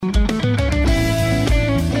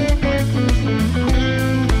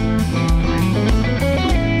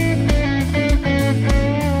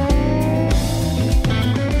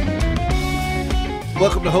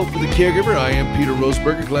to Hope for the Caregiver. I am Peter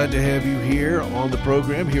Rosenberger. Glad to have you here on the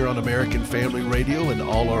program, here on American Family Radio and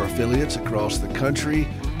all our affiliates across the country.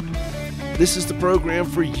 This is the program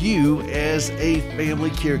for you as a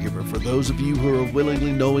family caregiver, for those of you who are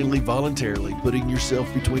willingly, knowingly, voluntarily putting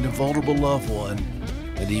yourself between a vulnerable loved one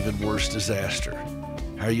and even worse, disaster.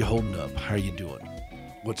 How are you holding up? How are you doing?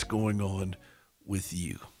 What's going on with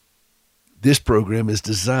you? This program is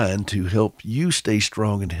designed to help you stay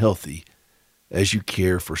strong and healthy as you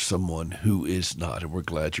care for someone who is not, and we're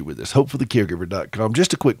glad you're with us. HopeForTheCaregiver.com.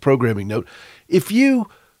 Just a quick programming note. If you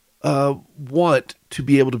want to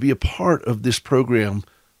be able to be a part of this program,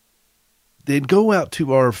 then go out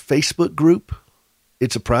to our Facebook group.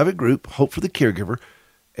 It's a private group, Hope for the Caregiver,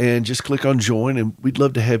 and just click on join, and we'd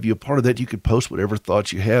love to have you a part of that. You can post whatever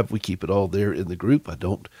thoughts you have. We keep it all there in the group. I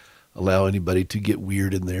don't allow anybody to get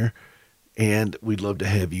weird in there, and we'd love to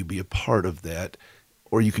have you be a part of that.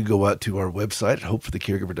 Or you can go out to our website at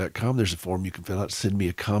hopeforthecaregiver.com. There's a form you can fill out. Send me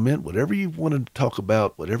a comment, whatever you want to talk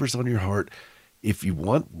about, whatever's on your heart. If you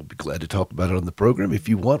want, we'll be glad to talk about it on the program. If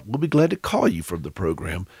you want, we'll be glad to call you from the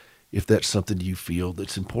program if that's something you feel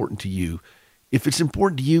that's important to you. If it's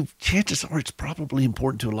important to you, chances are it's probably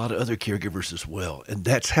important to a lot of other caregivers as well. And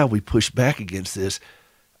that's how we push back against this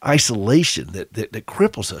isolation that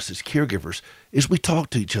cripples us as caregivers, is we talk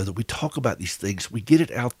to each other. We talk about these things. We get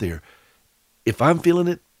it out there. If I'm feeling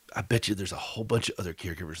it, I bet you there's a whole bunch of other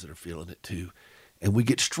caregivers that are feeling it too. And we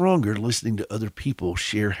get stronger listening to other people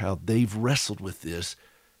share how they've wrestled with this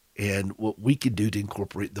and what we can do to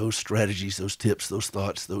incorporate those strategies, those tips, those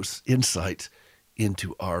thoughts, those insights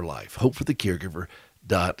into our life.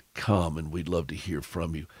 HopeForTheCaregiver.com, and we'd love to hear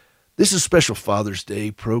from you. This is a special Father's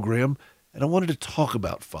Day program, and I wanted to talk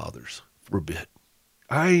about fathers for a bit.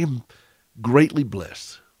 I am greatly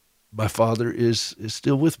blessed. My father is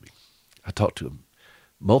still with me. I talk to him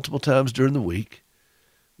multiple times during the week.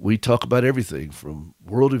 We talk about everything from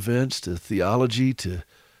world events to theology to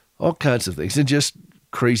all kinds of things and just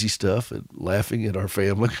crazy stuff and laughing at our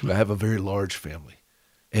family. I have a very large family,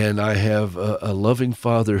 and I have a loving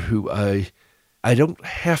father who I don't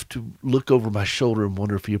have to look over my shoulder and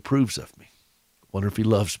wonder if he approves of me, wonder if he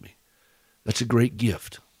loves me. That's a great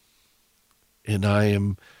gift. And I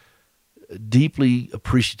am deeply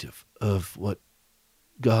appreciative of what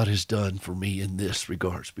God has done for me in this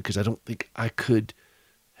regards, because I don't think I could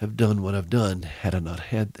have done what I've done had I not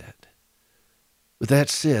had that. With that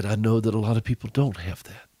said, I know that a lot of people don't have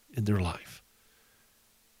that in their life.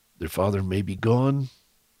 Their father may be gone,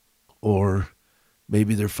 or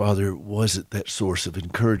maybe their father wasn't that source of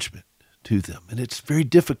encouragement to them. And it's very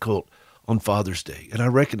difficult on Father's Day. And I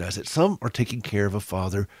recognize that some are taking care of a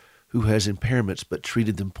father who has impairments but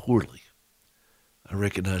treated them poorly. I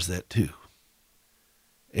recognize that too.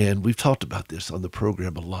 And we've talked about this on the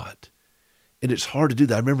program a lot. And it's hard to do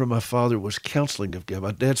that. I remember my father was counseling a guy.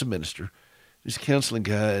 My dad's a minister. He's a counseling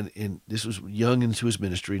guy, and this was young into his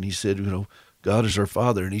ministry. And he said, God is our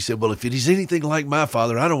father. And he said, well, if he's anything like my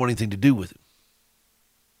father, I don't want anything to do with him.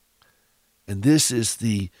 And this is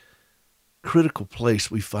the critical place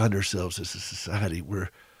we find ourselves as a society, where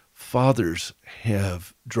fathers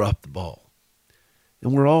have dropped the ball.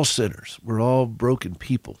 And we're all sinners. We're all broken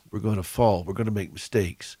people. We're going to fall. We're going to make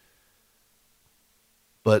mistakes.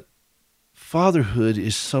 But fatherhood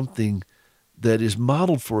is something that is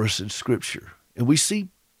modeled for us in Scripture. And we see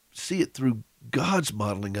it through God's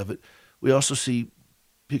modeling of it. We also see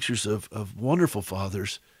pictures of wonderful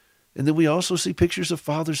fathers. And then we also see pictures of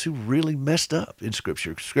fathers who really messed up in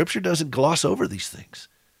Scripture. Scripture doesn't gloss over these things.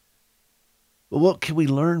 But what can we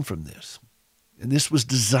learn from this? And this was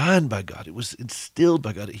designed by God. It was instilled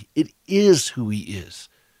by God. It is who he is.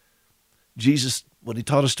 Jesus, when he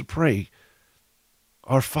taught us to pray,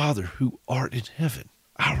 our Father who art in heaven,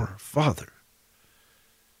 our Father.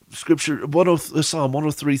 Scripture, Psalm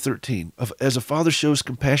 103:13, as a father shows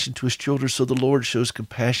compassion to his children, so the Lord shows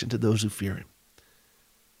compassion to those who fear him.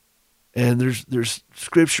 And there's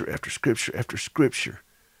scripture after scripture after scripture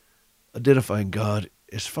identifying God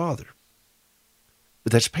as Father.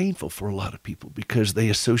 But that's painful for a lot of people because they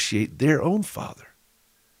associate their own father.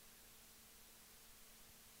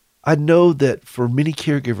 I know that for many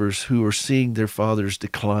caregivers who are seeing their fathers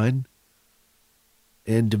decline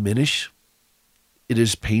and diminish, it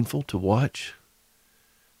is painful to watch.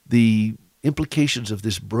 The implications of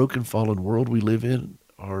this broken, fallen world we live in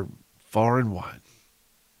are far and wide.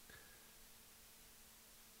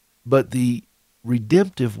 But the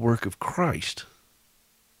redemptive work of Christ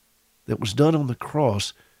that was done on the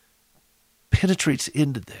cross penetrates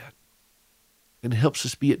into that and helps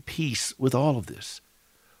us be at peace with all of this.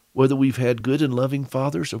 Whether we've had good and loving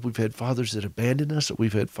fathers, or we've had fathers that abandoned us, or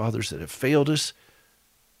we've had fathers that have failed us,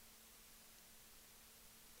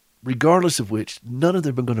 regardless of which, none of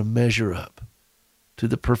them are going to measure up to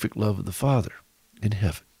the perfect love of the Father in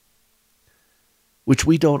heaven, which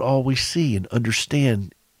we don't always see and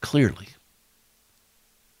understand clearly.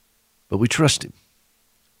 But we trust him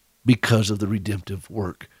because of the redemptive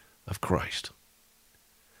work of Christ.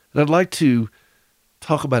 And I'd like to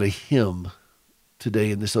talk about a hymn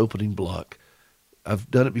today in this opening block.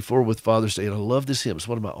 I've done it before with Father's Day, and I love this hymn. It's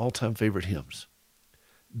one of my all-time favorite hymns.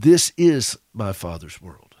 This is my Father's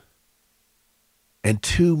world, and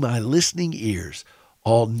to my listening ears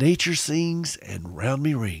all nature sings and round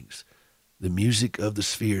me rings the music of the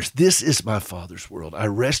spheres. This is my Father's world. I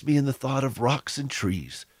rest me in the thought of rocks and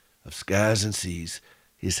trees, of skies and seas,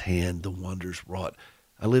 his hand the wonders wrought.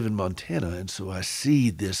 I live in Montana, and so I see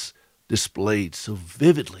this displayed so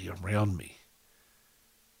vividly around me.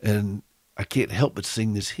 And I can't help but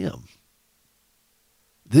sing this hymn.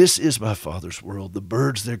 This is my Father's world. The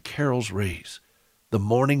birds their carols raise. The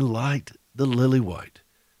morning light, the lily white,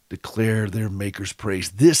 declare their Maker's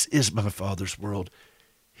praise. This is my Father's world.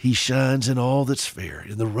 He shines in all that's fair.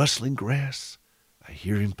 In the rustling grass, I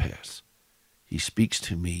hear him pass. He speaks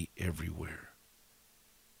to me everywhere.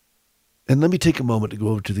 And let me take a moment to go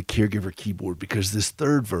over to the Caregiver keyboard, because this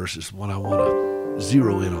third verse is one I want to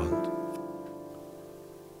zero in on.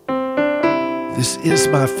 This is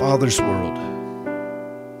my Father's world.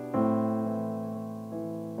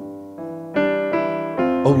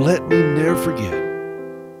 Oh, let me ne'er forget.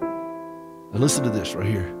 Now listen to this right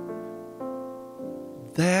here.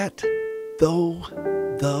 That though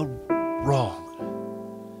the wrong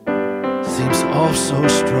seems all so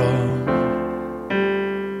strong,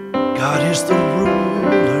 God is the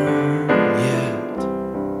ruler yet.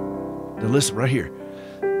 Now listen right here.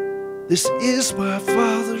 This is my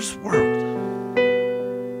Father's world.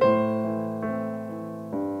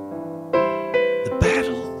 The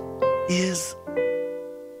battle is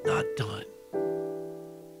not done.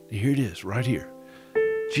 Here it is, right here.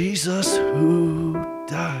 Jesus who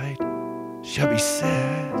died shall be satisfied,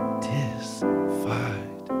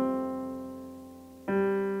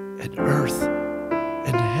 and earth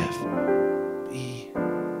and heaven be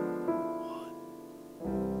one.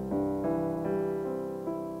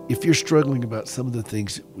 If you're struggling about some of the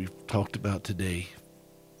things that we've talked about today,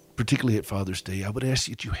 particularly at Father's Day, I would ask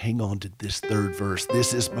you that you hang on to this third verse.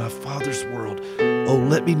 This is my Father's world. Oh,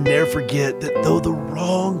 let me ne'er forget that though the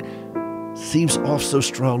wrong seems off so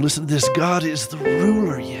strong, listen to this, God is the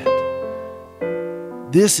ruler yet.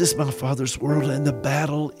 This is my Father's world, and the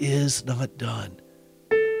battle is not done.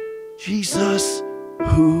 Jesus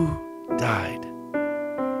who died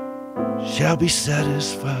shall be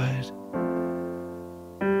satisfied,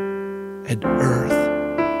 and earth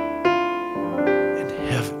and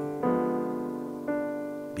heaven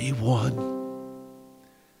be one.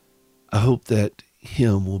 I hope that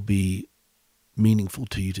hymn will be meaningful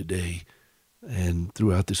to you today and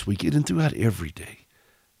throughout this weekend and throughout every day.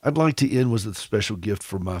 I'd like to end with a special gift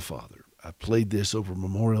for my father. I played this over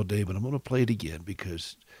Memorial Day, but I'm going to play it again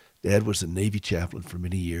because Dad was a Navy chaplain for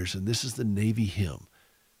many years, and this is the Navy hymn,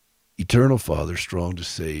 Eternal Father, Strong to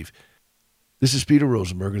Save. This is Peter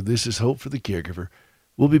Rosenberger. This is Hope for the Caregiver.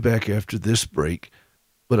 We'll be back after this break,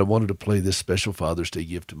 but I wanted to play this special Father's Day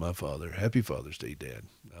gift to my father. Happy Father's Day, Dad.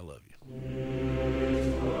 I love you.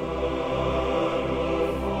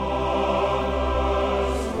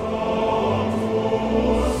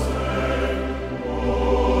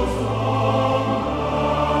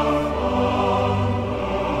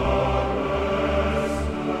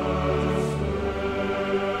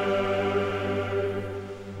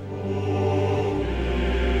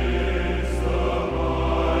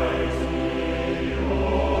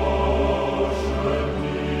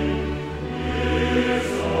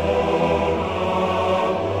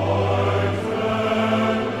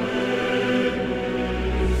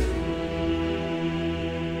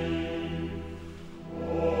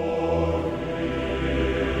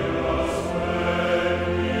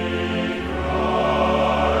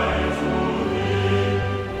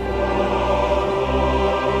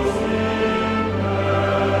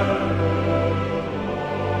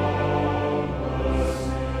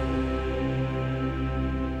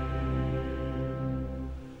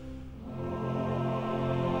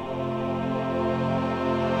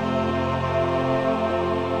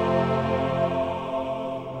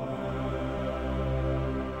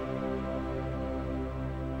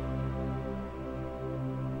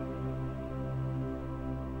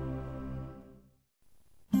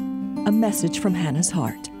 A message from Hannah's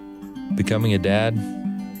heart. Becoming a dad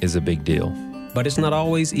is a big deal. But it's not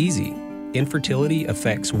always easy. Infertility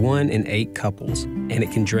affects 1 in 8 couples, and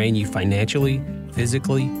it can drain you financially,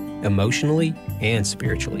 physically, emotionally and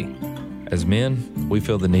spiritually. As men, we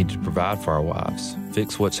feel the need to provide for our wives,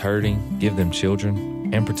 fix what's hurting, give them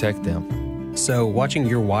children, and protect them. So watching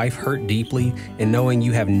your wife hurt deeply and knowing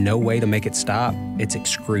you have no way to make it stop, it's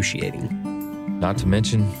excruciating. Not to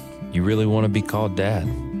mention, you really want to be called dad.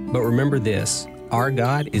 But remember this, our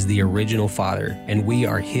God is the original Father, and we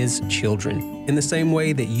are His children. In the same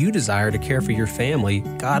way that you desire to care for your family,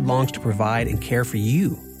 God longs to provide and care for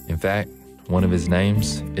you. In fact, one of His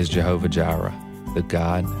names is Jehovah Jireh, the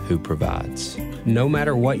God who provides. No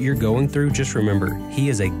matter what you're going through, just remember, He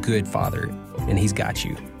is a good Father, and He's got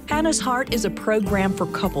you. Hannah's Heart is a program for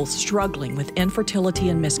couples struggling with infertility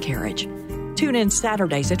and miscarriage. Tune in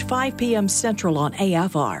Saturdays at 5 p.m. Central on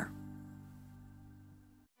AFR.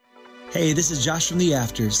 Hey, this is Josh from The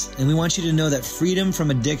Afters, and we want you to know that freedom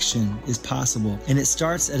from addiction is possible, and it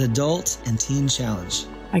starts at Adult and Teen Challenge.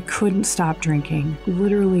 I couldn't stop drinking.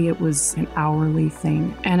 Literally, it was an hourly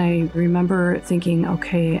thing. And I remember thinking,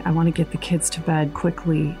 okay, I want to get the kids to bed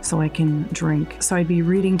quickly so I can drink. So I'd be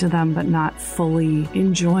reading to them, but not fully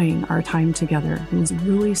enjoying our time together. It was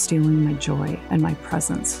really stealing my joy and my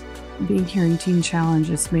presence. Being here in Teen Challenge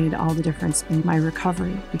has made all the difference in my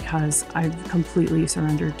recovery because I've completely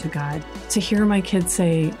surrendered to God. To hear my kids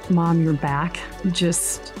say, "Mom, you're back,"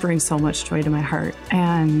 just brings so much joy to my heart.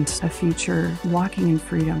 And a future walking in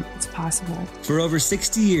freedom, it's possible. For over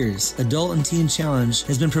 60 years, Adult and Teen Challenge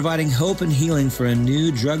has been providing hope and healing for a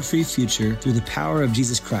new drug-free future through the power of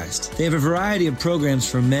Jesus Christ. They have a variety of programs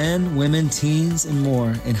for men, women, teens, and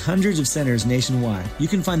more in hundreds of centers nationwide. You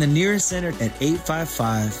can find the nearest center at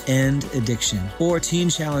 855 End Addiction or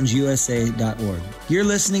teenchallengeusa.org. You're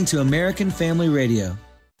listening to American Family Radio.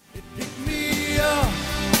 It picked me up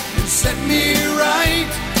and set me right,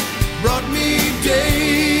 brought me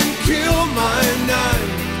day and killed my night.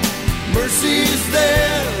 Mercy's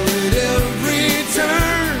there at every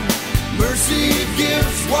turn. Mercy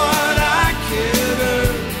gives what I can't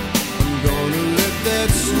earn. I'm gonna let that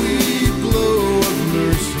sweet glow of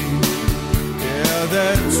mercy, yeah,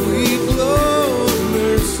 that sweet glow of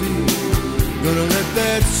mercy. Gonna let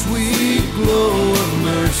that sweet glow of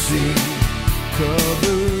mercy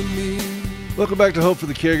cover me. Welcome back to Hope for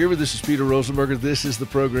the Caregiver. This is Peter Rosenberger. This is the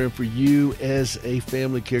program for you as a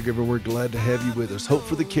family caregiver. We're glad to have you with us.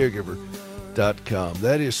 HopeForTheCaregiver.com.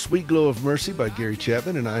 That is Sweet Glow of Mercy by Gary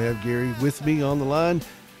Chapman, and I have Gary with me on the line,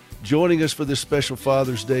 joining us for this special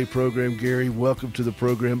Father's Day program. Gary, welcome to the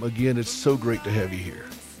program. Again, it's so great to have you here.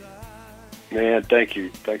 Man, thank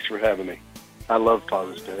you. Thanks for having me. I love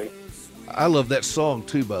Father's Day. I love that song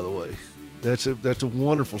too, by the way. That's a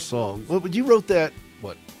wonderful song. Well, but you wrote that,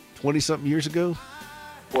 20-something years ago?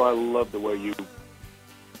 Well, I love the way you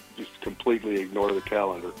just completely ignore the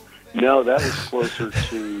calendar. No, that was closer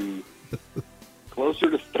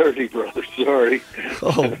to 30, brother. Sorry.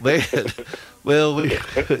 Oh, man. Well,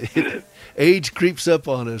 age creeps up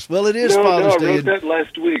on us. Well, it is Father's Day. I wrote that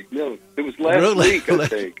last week. No, it was last week, I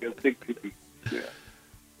think. Yeah.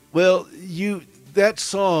 Well, that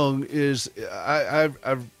song is, I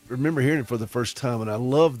remember hearing it for the first time, and I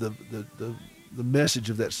love the message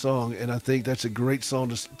of that song, and I think that's a great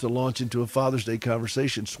song to launch into a Father's Day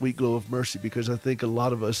conversation, Sweet Glow of Mercy, because I think a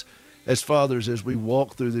lot of us as fathers, as we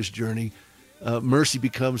walk through this journey, mercy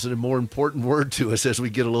becomes a more important word to us as we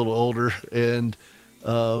get a little older and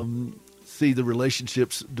see the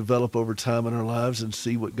relationships develop over time in our lives and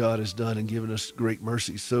see what God has done and given us great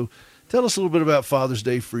mercy. So tell us a little bit about Father's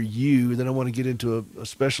Day for you. Then I want to get into a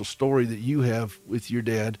special story that you have with your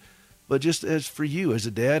dad, but just as for you as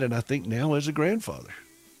a dad, and I think now as a grandfather.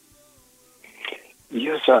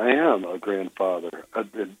 Yes, I am a grandfather. I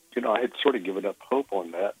had sort of given up hope on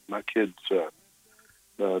that. My kids,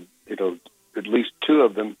 at least two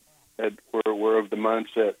of them were of the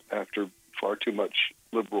mindset after far too much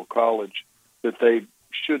liberal college that they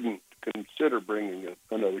shouldn't consider bringing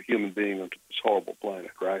another human being onto this horrible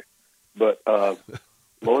planet, right? But lo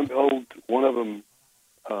and behold, one of them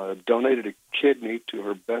donated a kidney to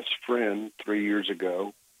her best friend 3 years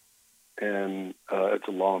ago, and it's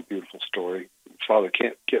a long, beautiful story. Father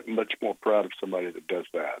can't get much more proud of somebody that does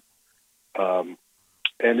that.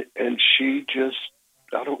 And she just,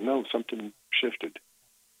 I don't know, something shifted.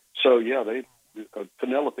 So yeah,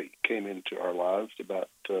 Penelope came into our lives about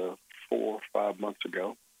 4 or 5 months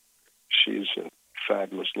ago. She's a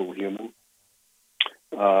fabulous little human.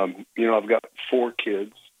 I've got 4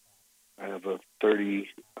 kids. I have a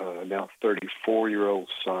 34-year-old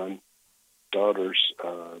son. Daughter's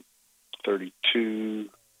 32,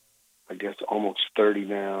 I guess almost 30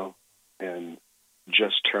 now, and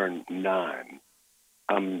just turned 9.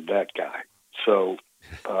 I'm that guy. So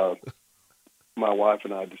my wife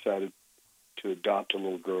and I decided to adopt a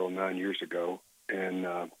little girl 9 years ago, and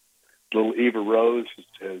little Eva Rose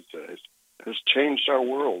has changed our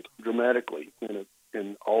world dramatically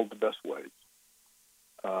in all the best ways.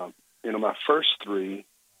 My first three,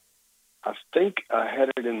 I think I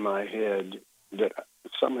had it in my head that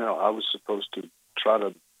somehow I was supposed to try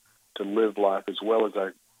to live life as well as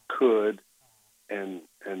I could, and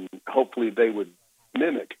hopefully they would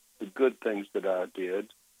mimic the good things that I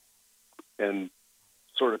did, and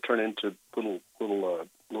sort of turn into little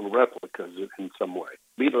replicas in some way.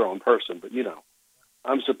 Be their own person, but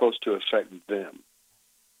I'm supposed to affect them,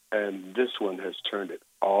 and this one has turned it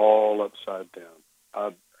all upside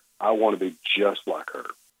down. I want to be just like her.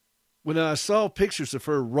 When I saw pictures of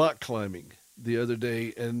her rock climbing the other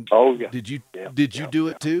day, and did you do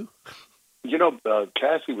it too?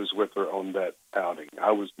 Cassie was with her on that outing.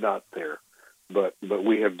 I was not there, but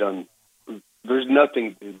we have done. There's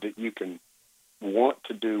nothing that you can want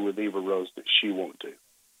to do with Eva Rose that she won't do.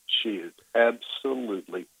 She is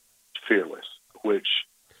absolutely fearless, which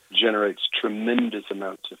generates tremendous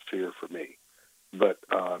amounts of fear for me. But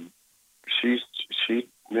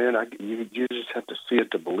you just have to see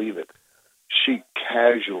it to believe it. She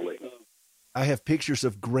casually. I have pictures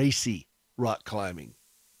of Gracie rock climbing.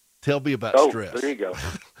 Tell me about stress. There you go.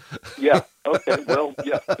 Yeah. Okay. Well,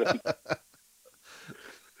 yeah.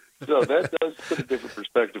 So that does put a different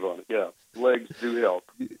perspective on it. Yeah. Legs do help.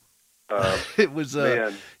 It was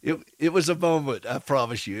it was a moment. I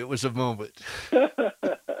promise you, it was a moment.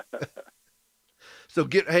 So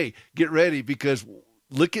get ready, because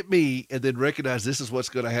look at me and then recognize this is what's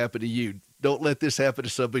going to happen to you. Don't let this happen to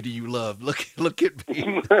somebody you love. Look at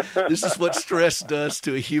me. This is what stress does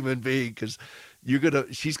to a human being, because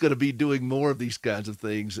she's gonna be doing more of these kinds of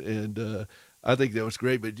things, and I think that was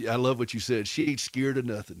great. But I love what you said. She ain't scared of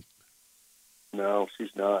nothing. No,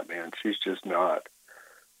 she's not, man. She's just not.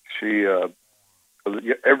 She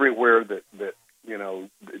everywhere that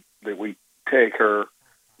we take her,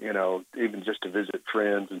 even just to visit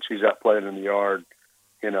friends, and she's out playing in the yard,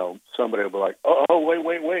 somebody will be like, "Oh,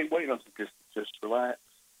 wait, just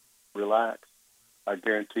relax. I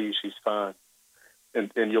guarantee you, she's fine."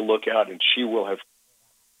 And you'll look out, and she will have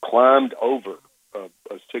climbed over a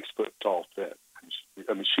 6 foot tall fence.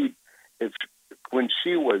 When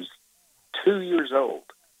she was 2 years old,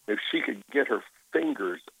 if she could get her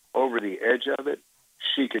fingers over the edge of it,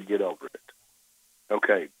 she could get over it.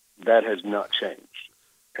 Okay, that has not changed,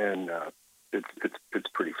 and it's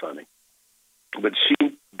pretty funny. But she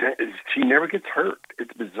never gets hurt.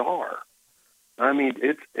 It's bizarre. I mean,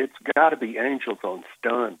 it's got to be angels on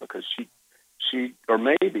stun, because she or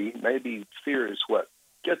maybe fear is what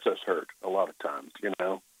gets us hurt a lot of times.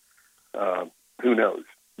 Who knows?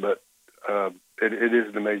 But it is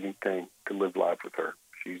an amazing thing to live life with her.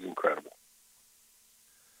 She's incredible.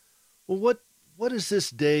 Well, what does this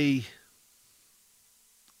day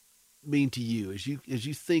mean to you as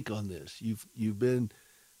you think on this? You've been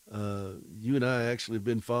you and I actually have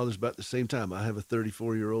been fathers about the same time. I have a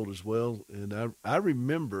 34-year-old as well, and I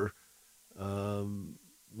remember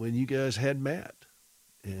when you guys had Matt,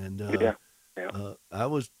 and I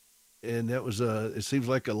was, and that was it seems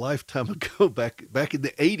like a lifetime ago, back in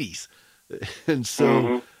the 80s, and so.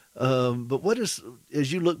 Mm-hmm. But as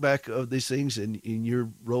you look back of these things in your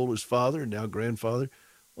role as father and now grandfather,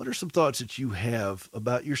 what are some thoughts that you have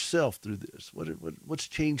about yourself through this? What's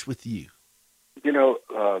changed with you?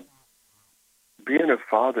 Being a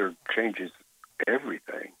father changes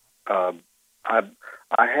everything. I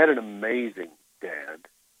had an amazing dad,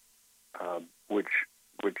 which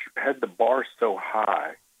had the bar so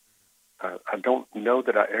high. I don't know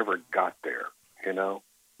that I ever got there.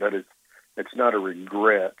 That is. It's not a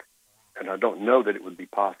regret, and I don't know that it would be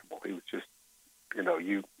possible. He was just,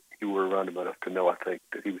 you were around him enough to know, I think,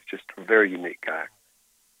 that he was just a very unique guy.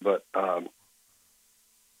 But I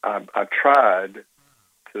tried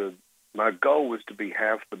to. My goal was to be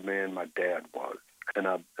half the man my dad was, and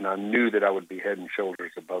I knew that I would be head and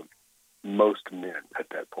shoulders above most men at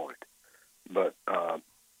that point. But I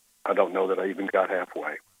don't know that I even got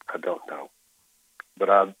halfway. I don't know, but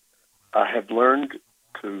I have learned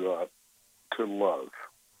to love.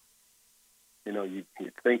 You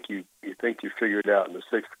think you figured out in the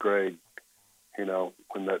 6th grade,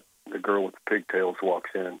 when the girl with the pigtails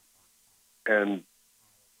walks in, and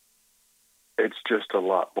it's just a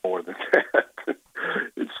lot more than that.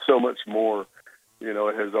 It's so much more. It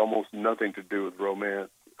has almost nothing to do with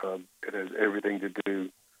romance. It has everything to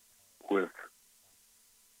do with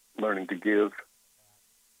learning to give,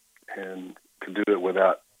 and to do it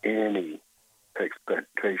without any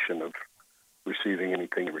expectation of receiving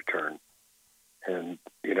anything in return. And,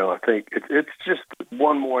 you know, I think it's just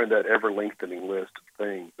one more in that ever-lengthening list of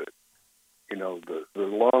things that, you know, the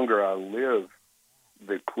longer I live,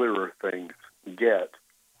 the clearer things get.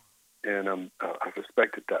 And I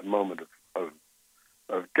suspect at that moment of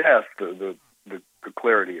death, the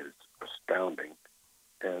clarity is astounding.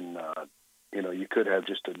 And, you know, you could have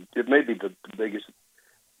it may be the biggest,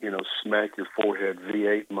 you know, smack your forehead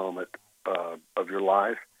V8 moment of your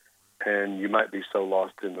life. And you might be so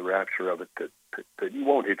lost in the rapture of it that you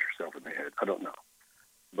won't hit yourself in the head. I don't know.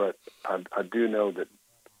 But I do know that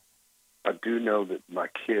my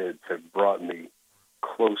kids have brought me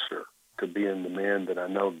closer to being the man that I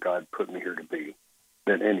know God put me here to be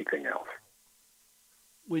than anything else.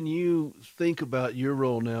 When you think about your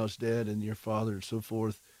role now as dad and your father and so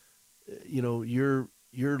forth, you know, your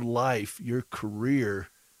life, your career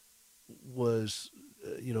was,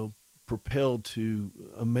 you know, propelled to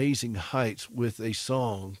amazing heights with a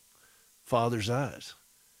song, Father's Eyes.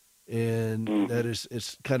 And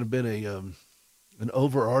it's kind of been an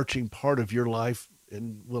overarching part of your life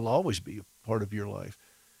and will always be a part of your life.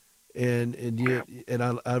 And yet, and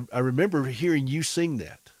I remember hearing you sing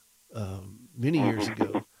that many years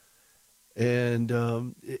ago. And,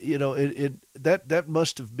 you know, that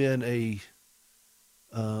must have been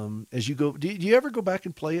as you go, do you ever go back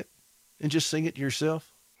and play it and just sing it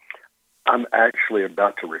yourself? I'm actually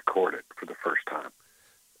about to record it for the first time.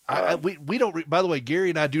 We don't. By the way,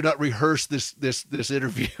 Gary and I do not rehearse this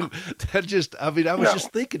interview. I was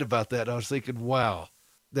just thinking about that. I was thinking, wow,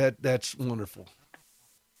 that's wonderful.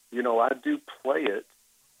 You know, I do play it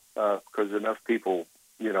because enough people,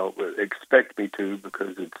 you know, expect me to,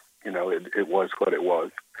 because it's, you know, it was what it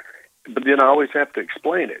was. But then I always have to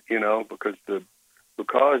explain it, you know, because it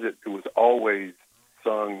was always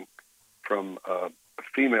sung from a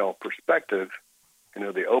female perspective. You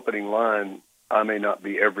know, the opening line, I may not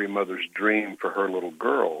be every mother's dream for her little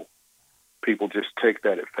girl, people just take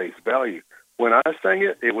that at face value. When I sang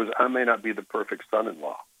it, it was, I may not be the perfect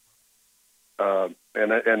son-in-law.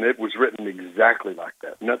 And it was written exactly like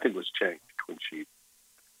that. Nothing was changed when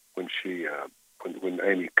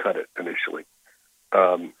Amy cut it initially.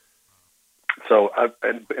 But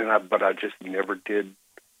I just never did.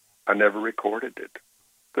 I never recorded it.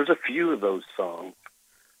 There's a few of those songs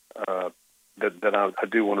that I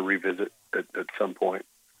do want to revisit at some point.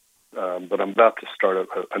 But I'm about to start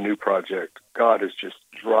a new project. God has just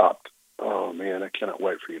dropped. Oh man, I cannot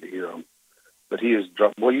wait for you to hear them. But he has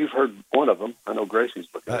dropped. Well, you've heard one of them. I know Gracie's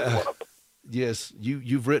looking at one of them. Yes,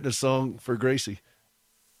 you've written a song for Gracie.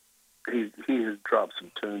 He has dropped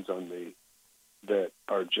some tunes on me that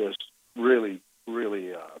are just really,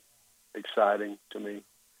 really exciting to me.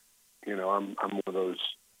 You know, I'm one of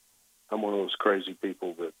those crazy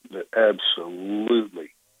people that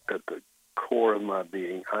absolutely, at the core of my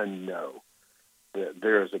being, I know that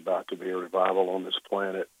there is about to be a revival on this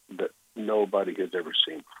planet that nobody has ever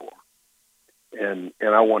seen before. And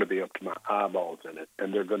I want to be up to my eyeballs in it,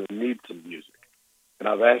 and they're going to need some music. And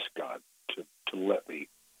I've asked God to let me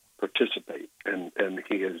participate, and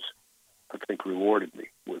he has, I think, rewarded me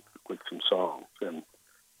with some songs. And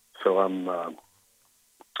so I'm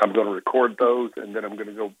going to record those, and then I'm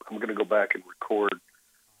going to go back and record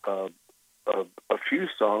a few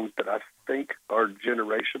songs that I think are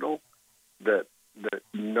generational, that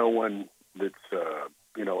no one that's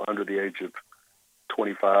you know, under the age of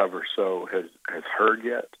 25 or so has heard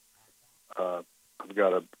yet. I've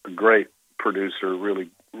got a great producer, really,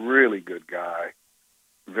 really good guy,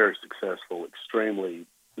 very successful, extremely,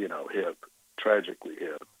 you know, hip, tragically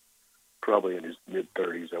hip, probably in his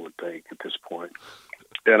mid-30s, I would think, at this point.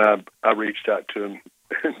 And I reached out to him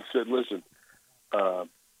and said, listen,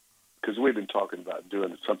 because we've been talking about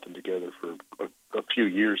doing something together for a few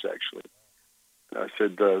years, actually. And I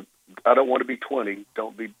said, I don't want to be 20.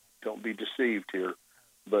 Don't be deceived here,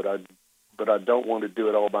 but I don't want to do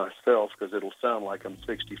it all myself because it'll sound like I'm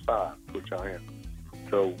 65, which I am.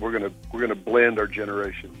 So we're gonna blend our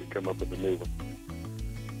generations and come up with a new one.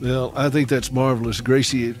 Well, I think that's marvelous.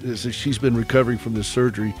 Gracie, she's been recovering from this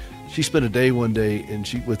surgery. She spent a day one day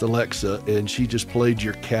with Alexa, and she just played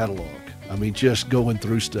your catalog. I mean, just going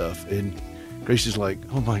through stuff. And Gracie's like,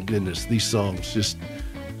 oh my goodness, these songs just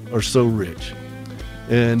are so rich.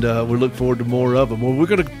 And we look forward to more of them. Well, we're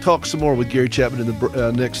going to talk some more with Gary Chapman in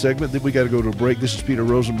the next segment. Then we got to go to a break. This is Peter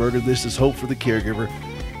Rosenberger. This is Hope for the Caregiver.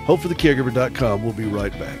 HopeForTheCaregiver.com. We'll be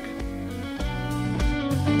right back.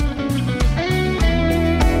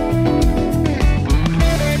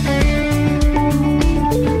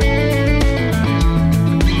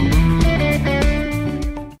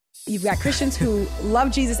 You've got Christians who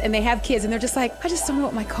love Jesus and they have kids and they're just like, I just don't know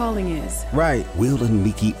what my calling is. Right. Will and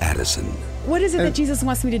Mickey Addison. What is it that Jesus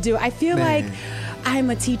wants me to do? I feel like I'm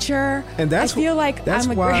a teacher. And that's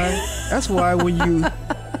why when you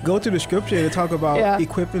go to the scripture and talk about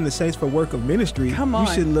equipping the saints for work of ministry, you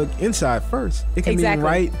should look inside first. It can be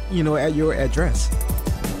right, at your address.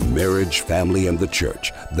 Marriage, family, and the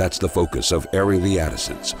church. That's the focus of Airing the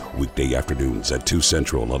Addisons. Weekday afternoons at 2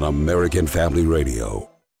 Central on American Family Radio.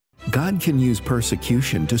 God can use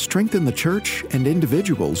persecution to strengthen the church and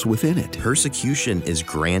individuals within it. Persecution is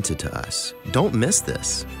granted to us. Don't miss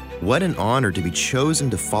this. What an honor to be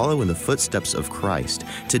chosen to follow in the footsteps of Christ,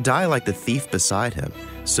 to die like the thief beside him,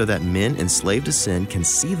 so that men enslaved to sin can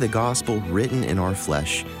see the gospel written in our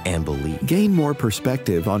flesh and believe. Gain more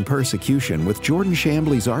perspective on persecution with Jordan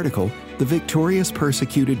Chambly's article, The Victorious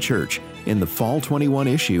Persecuted Church, in the Fall 21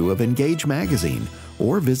 issue of Engage Magazine,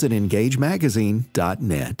 or visit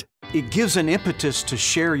engagemagazine.net. It gives an impetus to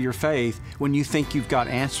share your faith when you think you've got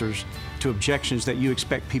answers to objections that you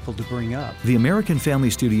expect people to bring up. The American Family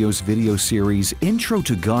Studios video series Intro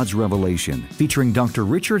to God's Revelation, featuring Dr.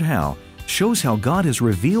 Richard Howe, shows how God has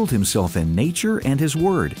revealed himself in nature and his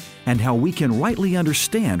word, and how we can rightly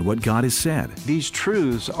understand what God has said. These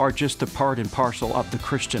truths are just a part and parcel of the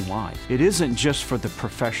Christian life. It isn't just for the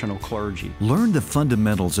professional clergy. Learn the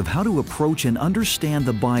fundamentals of how to approach and understand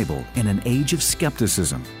the Bible in an age of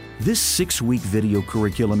skepticism. This 6-week video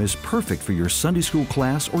curriculum is perfect for your Sunday school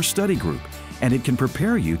class or study group, and it can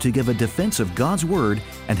prepare you to give a defense of God's Word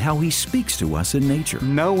and how He speaks to us in nature.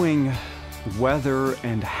 Knowing whether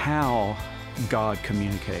and how God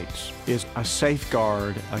communicates is a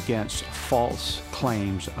safeguard against false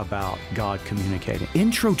claims about God communicating.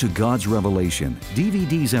 Intro to God's Revelation,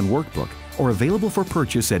 DVDs and workbook are available for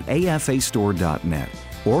purchase at afastore.net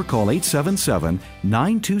or call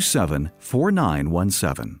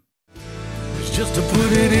 877-927-4917. Just to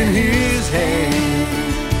put it in his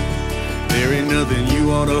hand. There ain't nothing you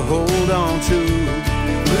want to hold on to.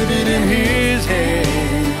 Put it in his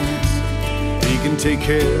hands. He can take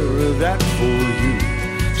care of that for you.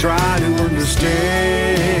 Try to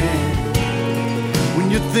understand. When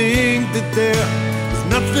you think that there's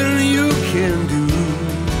nothing you can do,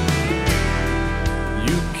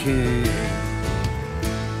 you can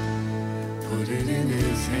put it in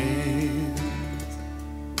his hands.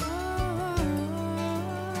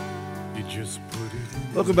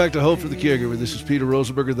 Welcome back to Hope for the Caregiver. This is Peter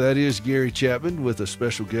Rosenberger. That is Gary Chapman with a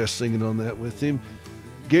special guest singing on that with him.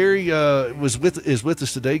 Gary is with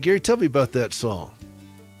us today. Gary, tell me about that song.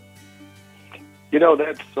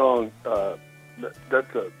 That song,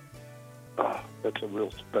 that's a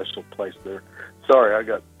real special place there. Sorry, I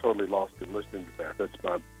got totally lost in listening to that. That's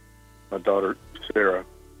my daughter Sarah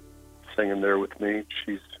singing there with me.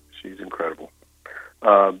 She's incredible.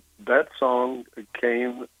 That song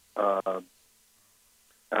came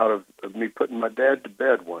out of me putting my dad to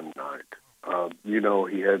bed one night.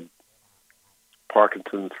 He had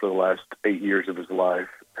Parkinson's for the last 8 years of his life,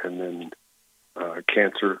 and then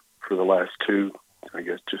cancer for the last 2, I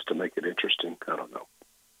guess, just to make it interesting. I don't know.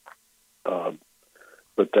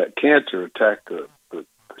 But that cancer attacked the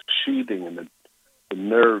sheathing and the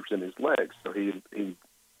nerves in his legs. So he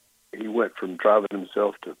went from driving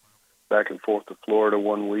himself to back and forth to Florida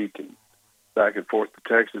one week and back and forth to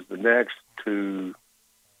Texas the next, to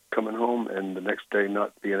coming home and the next day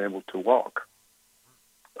not being able to walk.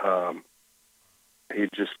 He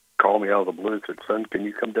just called me out of the blue and said, "Son, can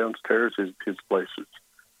you come downstairs?" His place is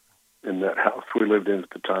in that house we lived in at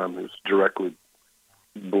the time. It was directly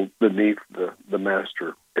beneath the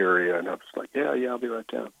master area. And I was like, yeah, I'll be right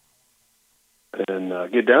down. And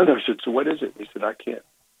get down there. I said, "So what is it?" He said, I can't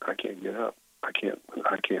get up. I can't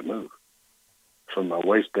move. From my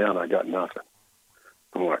waist down, I got nothing.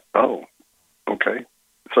 I'm like, oh, okay.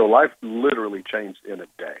 So life literally changed in a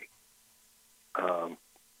day.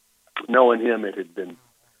 Knowing him, it had been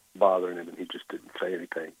bothering him, and he just didn't say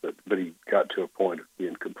anything. But he got to a point of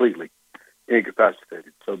being completely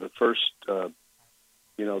incapacitated. So the first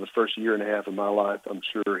year and a half of my life, I'm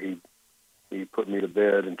sure he put me to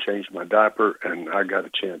bed and changed my diaper, and I got a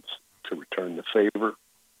chance to return the favor.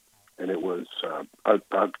 And it was, I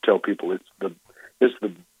tell people, it's the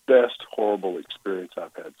best horrible experience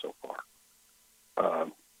I've had so far.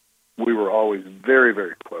 We were always very,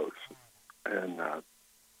 very close, and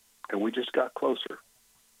we just got closer.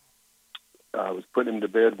 I was putting him to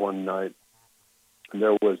bed one night, and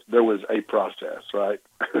there was a process, right?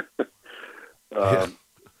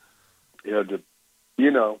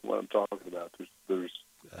 You know what I'm talking about. There's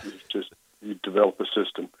just, you develop a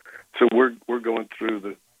system. So we're going through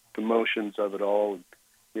the motions of it all.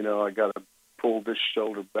 And, I got to pull this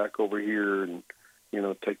shoulder back over here, and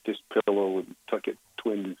take this pillow and tuck it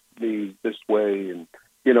between his knees this way, and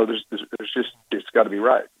there's just, it's got to be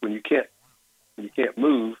right. When you can't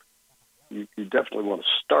move, you definitely want to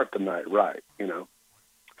start the night right,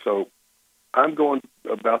 So I'm going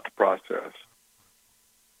about the process,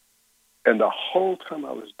 and the whole time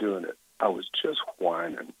I was doing it, I was just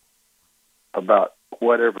whining about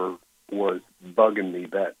whatever was bugging me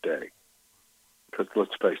that day. Because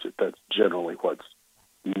let's face it, that's generally what's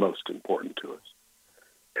most important to us.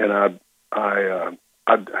 And I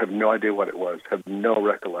have no idea what it was, have no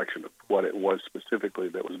recollection of what it was specifically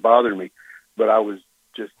that was bothering me, but I was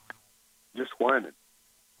just whining.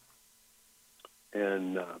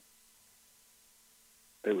 And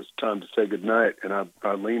it was time to say goodnight, and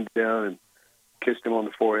I leaned down and kissed him on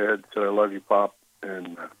the forehead, said, "I love you, Pop,"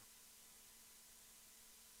 and I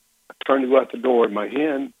turned to go out the door, and my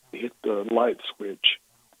hand hit the light switch,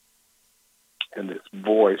 and this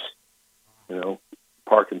voice,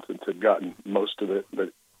 Parkinson's had gotten most of it,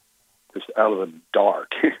 but just out of the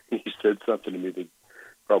dark, he said something to me that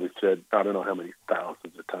probably said, I don't know how many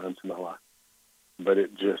thousands of times in my life, but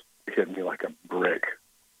it just hit me like a brick.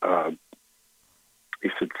 He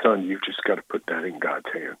said, "Son, you've just got to put that in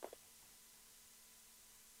God's hands."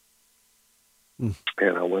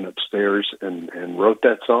 And I went upstairs and wrote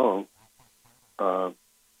that song. I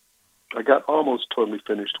got almost totally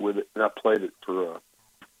finished with it, and I played it for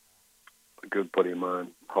a good buddy of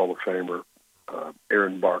mine, Hall of Famer,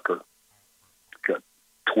 Aaron Barker. Got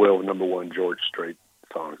 12 number one George Strait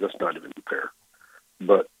songs. That's not even fair.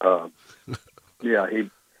 But, yeah,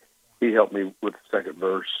 he helped me with the second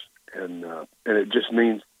verse, and it just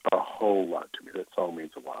means a whole lot to me. That song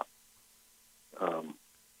means a lot.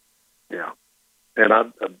 Yeah.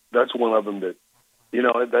 And that's one of them that,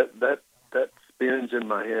 that spins in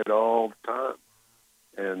my head all the time.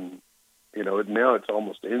 And, now it's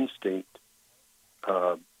almost instinct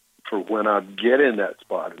for when I get in that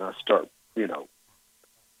spot and I start,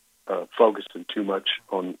 focusing too much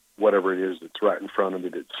on whatever it is that's right in front of me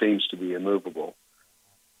that seems to be immovable.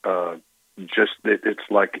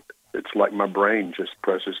 It's like my brain just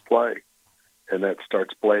presses play, and that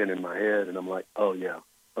starts playing in my head, and I'm like, oh, yeah,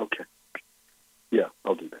 okay. Yeah,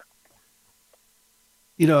 I'll do that.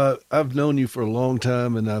 I've known you for a long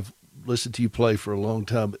time, and I've listened to you play for a long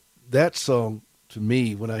time. But that song, to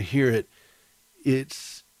me, when I hear it,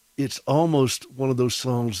 it's almost one of those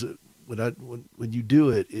songs that when you do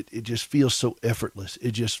it, it just feels so effortless.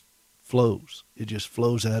 It just flows. It just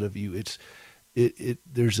flows out of you.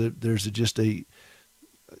 There's just a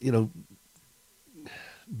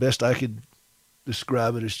best I could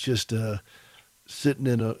describe it as just sitting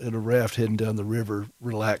in a raft heading down the river,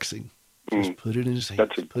 relaxing. Just put it in his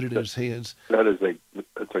hands. Put it in his hands.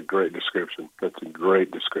 That's a great description. That's a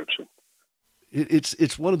great description.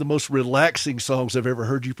 It's one of the most relaxing songs I've ever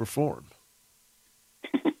heard you perform.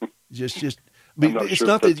 Just. I mean, it's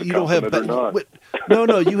not that you don't have.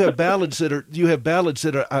 No, you have ballads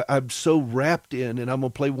that are. I'm so wrapped in, and I'm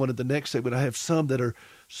gonna play one of the next segment. I have some that are.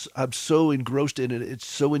 I'm so engrossed in it. It's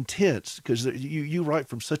so intense because you write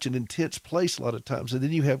from such an intense place a lot of times, and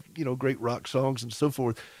then you have great rock songs and so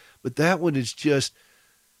forth. But that one is just.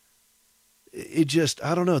 I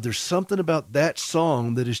don't know. There's something about that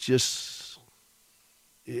song that is just.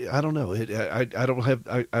 I don't know. I don't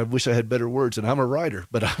have. I wish I had better words, and I'm a writer,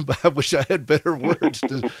 but I wish I had better words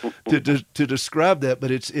to describe that.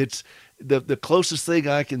 But it's the closest thing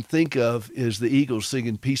I can think of is the Eagles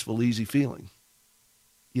singing "Peaceful, Easy Feeling."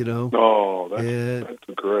 Oh, that's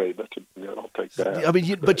great. I'll take that. I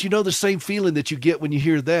mean, but the same feeling that you get when you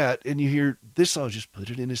hear that, and you hear this song. Just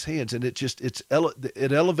put it in his hands, and it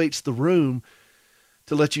elevates the room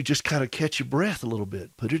to let you just kind of catch your breath a little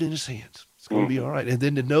bit. Put it in his hands. It's going to be all right. And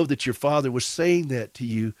then to know that your father was saying that to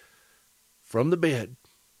you from the bed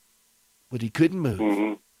when he couldn't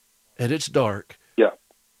move, and it's dark. Yeah.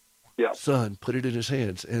 Son, put it in his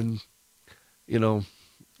hands, and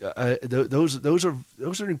those are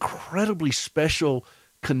incredibly special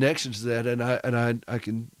connections to that. And I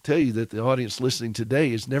can tell you that the audience listening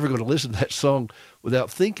today is never going to listen to that song without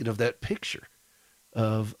thinking of that picture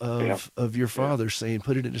of your father saying,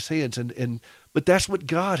 put it in his hands. But that's what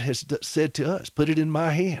God has said to us. Put it in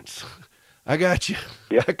my hands. I got you.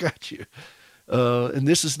 Yeah. I got you. And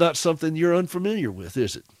this is not something you're unfamiliar with,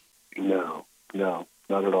 is it? No, not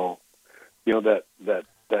at all. That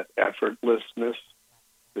effortlessness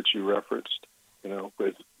that you referenced, when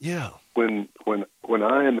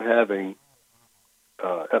I am having,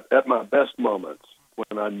 at my best moments,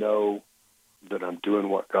 when I know that I'm doing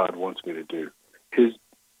what God wants me to do, his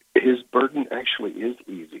burden actually is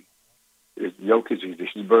easy. His yoke is easy.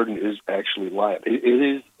 His burden is actually light. It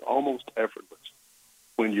is almost effortless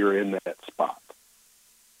when you're in that spot.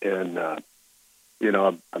 And, I'm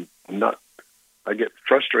not, I get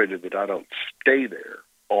frustrated that I don't stay there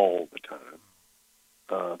all the time.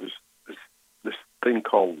 This thing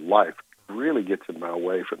called life really gets in my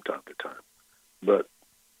way from time to time. But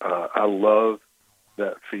I love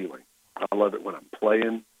that feeling. I love it when I'm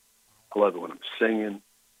playing. I love it when I'm singing.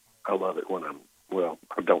 I love it when I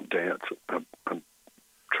don't dance. I'm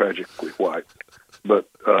tragically white. But,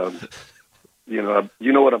 you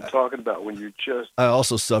know what I'm talking about when you just... I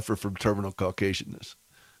also suffer from terminal Caucasianness.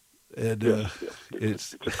 And yes.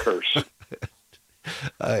 It's a curse.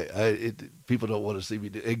 People don't want to see me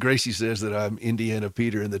do. And Gracie says that I'm Indiana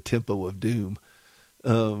Peter in the tempo of doom.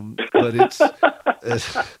 But it's,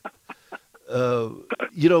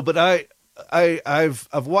 but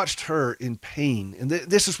I've watched her in pain, and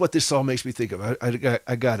this is what this song makes me think of.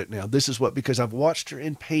 I got it now. This is because I've watched her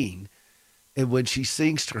in pain, and when she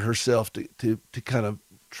sings to herself to kind of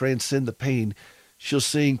transcend the pain, she'll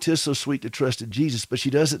sing "'Tis so sweet to trust in Jesus," but she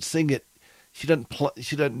doesn't sing it. She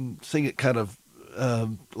doesn't sing it kind of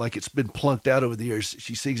like it's been plunked out over the years.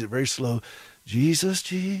 She sings it very slow. Jesus,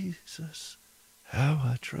 Jesus, how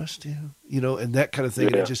I trust Him, and that kind of thing.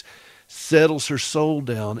 Yeah. And it just settles her soul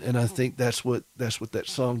down, and I think that's what that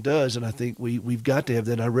song does. And I think we've got to have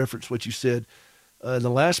that. I referenced what you said in the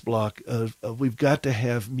last block of we've got to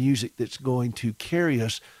have music that's going to carry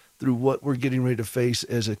us through what we're getting ready to face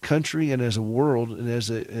as a country and as a world and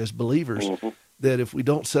as believers. Mm-hmm. That if we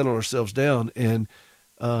don't settle ourselves down, and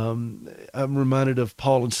I'm reminded of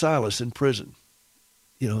Paul and Silas in prison,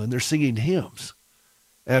 and they're singing hymns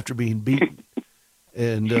after being beaten.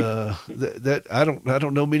 And that I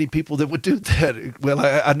don't know many people that would do that. Well,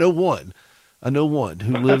 I know one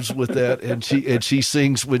who lives with that, and she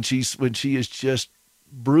sings when she is just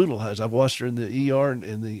brutalized. I've watched her in the ER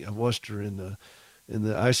and I've watched her in the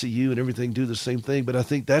ICU and everything do the same thing. But I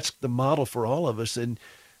think that's the model for all of us. And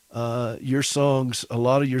your songs, a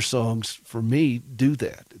lot of your songs for me do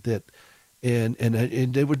that. And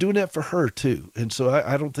they were doing that for her too. And so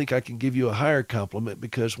I don't think I can give you a higher compliment,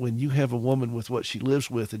 because when you have a woman with what she lives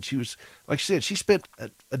with, and she was, like she said, she spent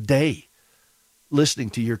a day listening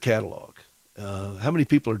to your catalog. How many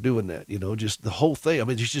people are doing that? Just the whole thing. I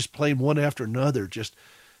mean, she's just playing one after another, just,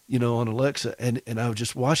 on Alexa. And I was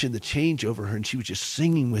just watching the change over her, and she was just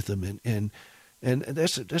singing with them. And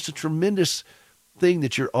that's a tremendous thing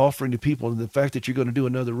that you're offering to people. And the fact that you're going to do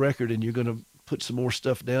another record and you're going to put some more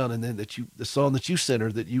stuff down, and then the song that you sent her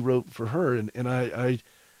that you wrote for her, and I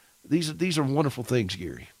these are wonderful things,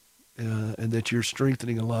 Gary, and that you're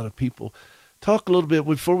strengthening a lot of people. Talk a little bit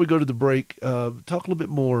before we go to the break. Talk a little bit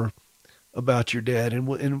more about your dad, and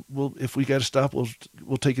we'll if we got to stop, we'll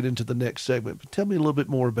take it into the next segment. But tell me a little bit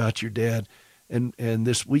more about your dad and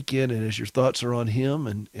this weekend, and as your thoughts are on him,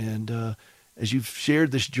 and as you've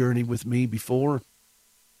shared this journey with me before.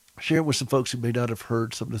 Share it with some folks who may not have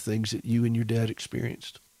heard some of the things that you and your dad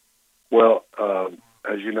experienced. Well,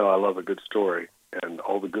 as you know, I love a good story, and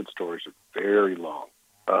all the good stories are very long.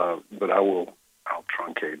 But I'll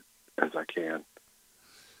truncate as I can.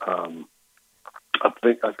 I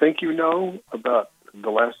think about the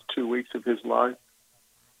last 2 weeks of his life.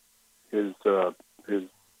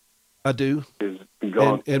 I do. His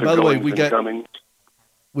gone. And by the way,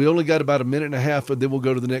 we only got about a minute and a half, and then we'll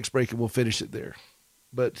go to the next break and we'll finish it there.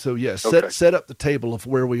 But so yes, okay. Set up the table of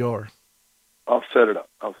where we are. I'll set it up.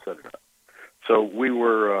 So we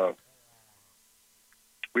were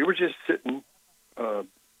just sitting,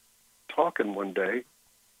 talking one day.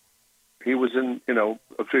 He was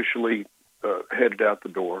officially headed out the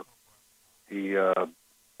door. He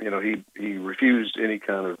refused any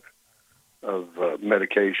kind of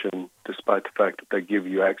medication, despite the fact that they give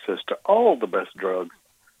you access to all the best drugs.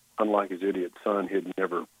 Unlike his idiot son, he had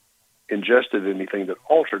never ingested anything that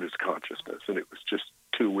altered his consciousness, and it was just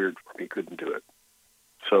too weird for me. He couldn't do it.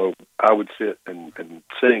 So I would sit and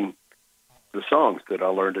sing the songs that I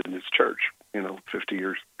learned in his church, 50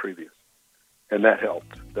 years previous. And that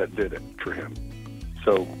helped. That did it for him.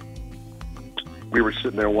 So we were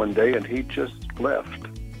sitting there one day, and he just left.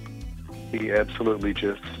 He absolutely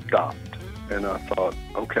just stopped. And I thought,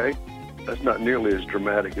 okay, that's not nearly as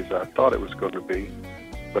dramatic as I thought it was going to be.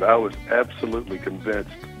 But I was absolutely convinced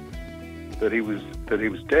that he was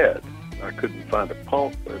dead. I couldn't find a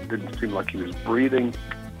pulse. It didn't seem like he was breathing.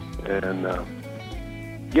 And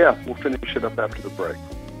we'll finish it up after the break.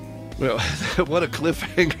 Well, what a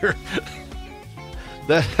cliffhanger!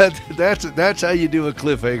 That's how you do a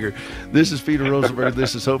cliffhanger. This is Peter Rosenberger.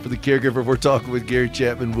 This is Hope for the Caregiver. We're talking with Gary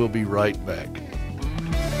Chapman. We'll be right back.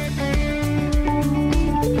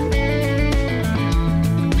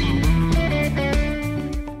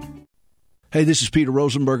 Hey, this is Peter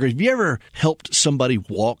Rosenberger. Have you ever helped somebody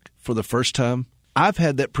walk for the first time? I've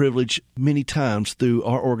had that privilege many times through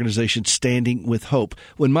our organization, Standing with Hope.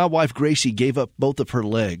 When my wife, Gracie, gave up both of her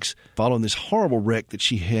legs following this horrible wreck that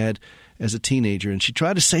she had as a teenager, and she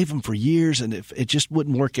tried to save them for years, and it just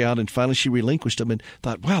wouldn't work out, and finally she relinquished them and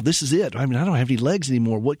thought, wow, this is it. I mean, I don't have any legs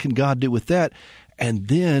anymore. What can God do with that? And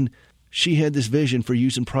then she had this vision for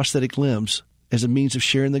using prosthetic limbs as a means of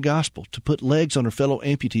sharing the gospel, to put legs on her fellow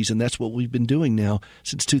amputees, and that's what we've been doing now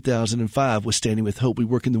since 2005 with Standing with Hope. We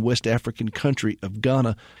work in the West African country of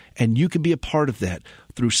Ghana, and you can be a part of that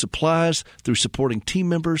through supplies, through supporting team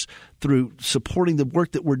members, through supporting the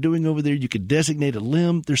work that we're doing over there. You could designate a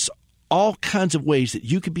limb. There's all kinds of ways that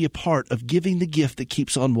you could be a part of giving the gift that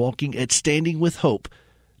keeps on walking at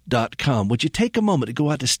standingwithhope.com. Would you take a moment to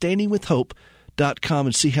go out to standingwithhope.com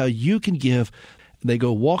and see how you can give? They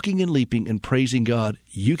go walking and leaping and praising God.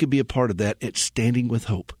 You can be a part of that at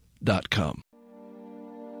standingwithhope.com.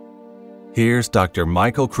 Here's Dr.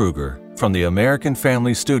 Michael Kruger from the American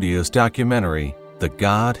Family Studios documentary, The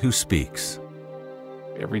God Who Speaks.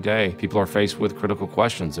 Every day, people are faced with critical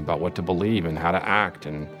questions about what to believe and how to act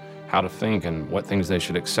and how to think and what things they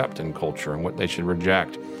should accept in culture and what they should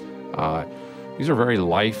reject. These are very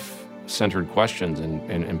life-centered questions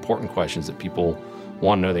and important questions that people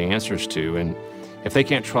want to know the answers to. And if they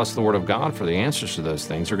can't trust the Word of God for the answers to those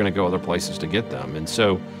things, they're going to go other places to get them. And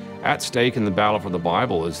so at stake in the battle for the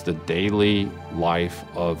Bible is the daily life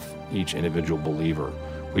of each individual believer.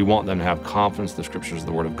 We want them to have confidence in the Scriptures of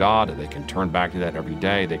the Word of God, that they can turn back to that every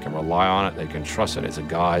day, they can rely on it, they can trust it as a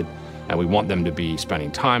guide, and we want them to be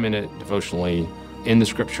spending time in it, devotionally in the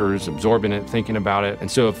Scriptures, absorbing it, thinking about it.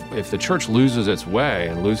 And so if the church loses its way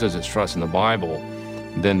and loses its trust in the Bible,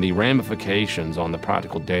 then the ramifications on the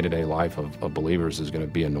practical day-to-day life of believers is going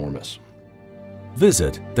to be enormous.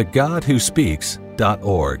 Visit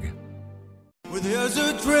thegodwhospeaks.org. Where there's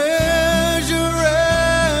a treasure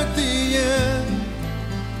at the end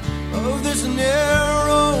of this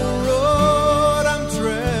narrow road I'm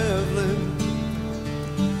traveling,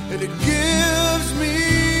 and it gives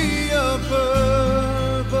me a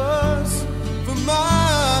purpose for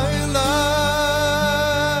my life.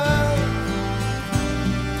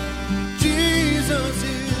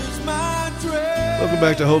 Welcome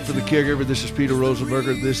back to Hope for the Caregiver. This is Peter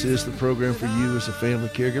Rosenberger. This is the program for you as a family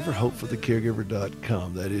caregiver,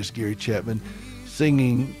 hopeforthecaregiver.com. That is Gary Chapman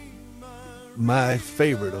singing my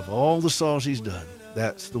favorite of all the songs he's done.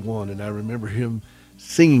 That's the one, and I remember him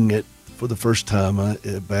singing it for the first time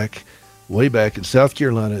way back in South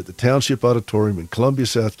Carolina at the Township Auditorium in Columbia,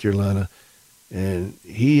 South Carolina. And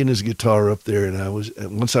he and his guitar up there, and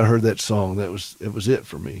once I heard that song, it was it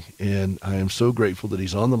for me. And I am so grateful that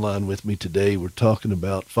he's on the line with me today. We're talking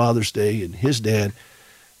about Father's Day and his dad.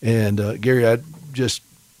 And Gary,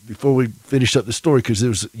 before we finish up the story,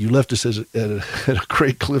 because you left us at a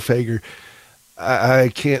great cliffhanger, I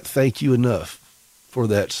can't thank you enough for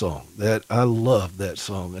that song. That I love that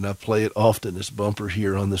song, and I play it often as bumper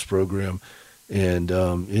here on this program. And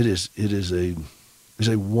it is a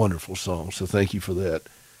wonderful song, so thank you for that.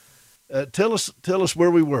 Tell us where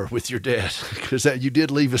we were with your dad, because you did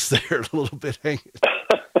leave us there a little bit hanging.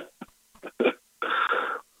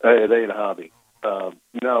 Hey, it ain't a hobby.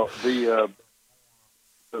 No, the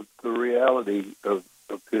reality of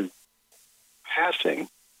his passing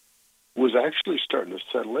was actually starting to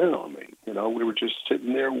settle in on me. You know, we were just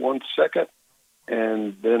sitting there 1 second,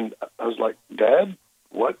 and then I was like, Dad,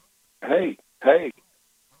 what? Hey.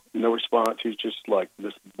 No response. He's just like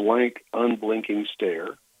this blank, unblinking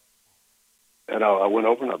stare. And I went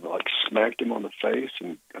over and I smacked him on the face,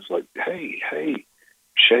 and I was like, hey,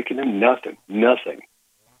 shaking him, nothing,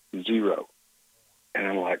 zero. And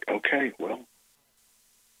I'm like, okay, well,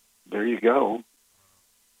 there you go.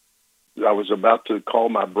 I was about to call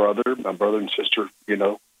my brother and sister,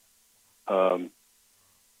 my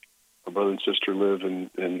brother and sister live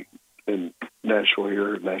in Nashville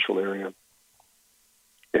area.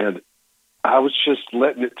 And I was just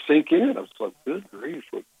letting it sink in. I was like, good grief.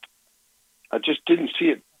 I just didn't see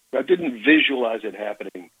it. I didn't visualize it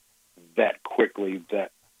happening that quickly,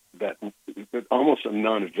 that almost a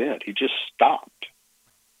non-event. He just stopped.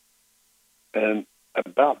 And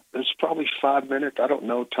it's probably 5 minutes. I don't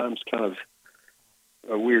know. Time's kind of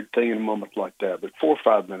a weird thing in a moment like that. But 4 or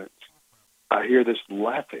 5 minutes, I hear this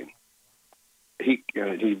laughing. He's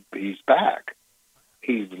back.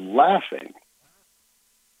 He's laughing.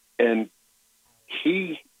 And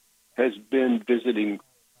he has been visiting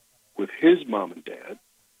with his mom and dad.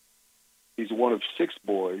 He's one of 6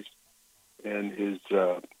 boys, and his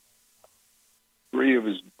 3 of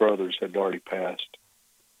his brothers had already passed.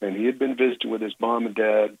 And he had been visiting with his mom and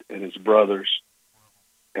dad and his brothers,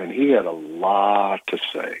 and he had a lot to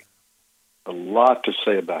say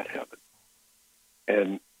about heaven.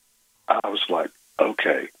 And I was like,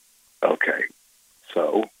 okay.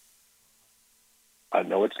 So I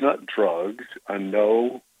know it's not drugs. I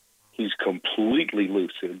know he's completely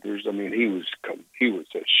lucid. He was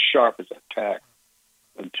as sharp as a tack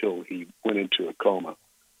until he went into a coma,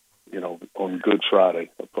 on Good Friday,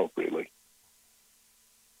 appropriately.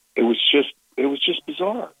 It was just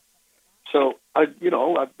bizarre. So I'd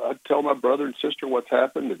tell my brother and sister what's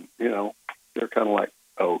happened, and they're kind of like,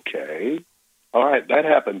 okay, all right. That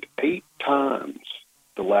happened 8 times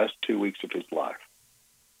the last 2 weeks of his life,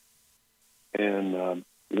 and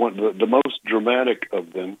the most dramatic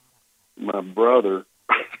of them, my brother,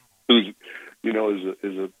 who's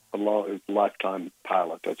is a lifetime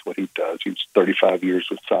pilot. That's what he does. He's 35 years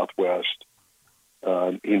with Southwest.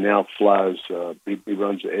 He now flies. He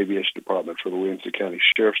runs the aviation department for the Williamson County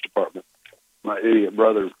Sheriff's Department. My idiot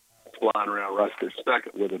brother flying around right this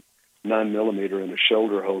second with a 9mm in a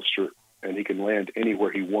shoulder holster, and he can land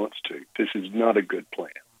anywhere he wants to. This is not a good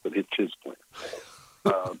plan, but it's his plan.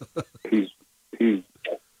 His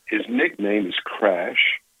nickname is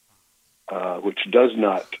Crash, which does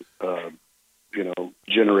not,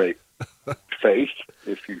 generate faith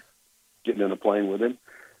if you're getting in a plane with him.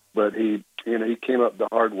 But he came up the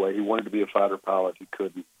hard way. He wanted to be a fighter pilot. He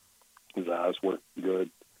couldn't. His eyes weren't good.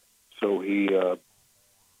 So he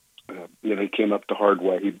came up the hard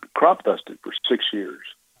way. He crop dusted for 6 years,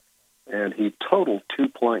 and he totaled 2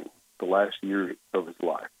 planes the last year of his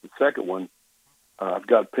life. The second one, I've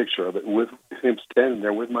got a picture of it with him standing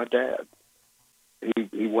there with my dad.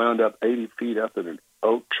 He wound up 80 feet up in an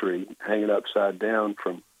oak tree, hanging upside down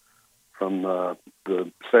from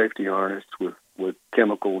the safety harness with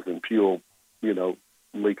chemicals and fuel,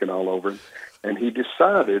 leaking all over him. And he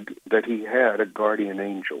decided that he had a guardian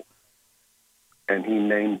angel, and he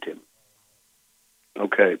named him.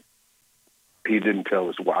 Okay. He didn't tell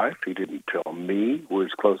his wife. He didn't tell me. We're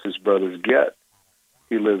as close as brothers get.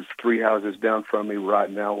 He lives 3 houses down from me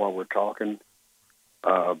right now while we're talking.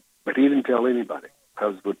 But he didn't tell anybody. That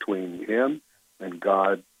was between him and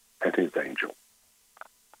God and his angel.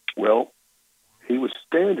 Well, he was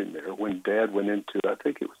standing there when Dad went into, I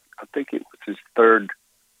think it was his third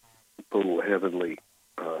little heavenly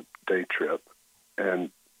day trip.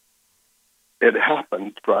 And it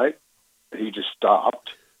happened, right? He just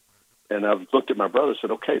stopped. And I looked at my brother and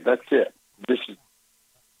said, okay, that's it.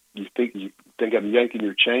 You think I'm yanking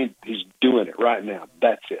your chain? He's doing it right now.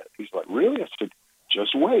 That's it. He's like, really? I said,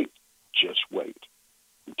 just wait.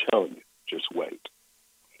 I'm telling you, just wait.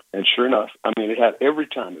 And sure enough, it had every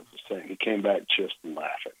time it was the same. He came back just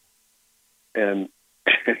laughing. And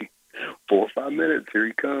 4 or 5 minutes, here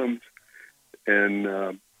he comes.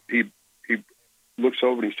 And he looks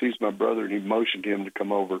over and he sees my brother, and he motioned him to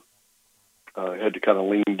come over. Had to kind of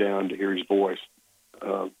lean down to hear his voice.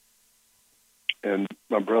 And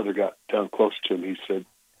my brother got down close to him. He said,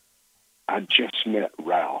 I just met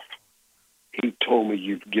Ralph. He told me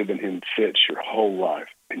you've given him fits your whole life,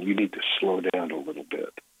 and you need to slow down a little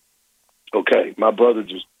bit. Okay, my brother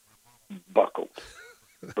just buckled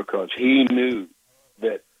because he knew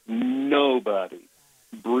that nobody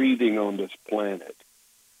breathing on this planet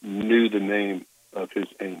knew the name of his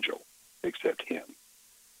angel except him.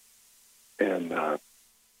 And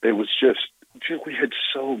it was just, we had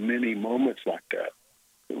so many moments like that.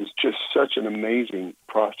 It was just such an amazing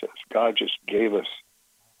process. God just gave us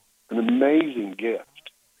an amazing gift.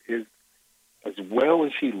 As well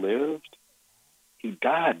as he lived, he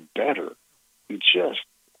died better.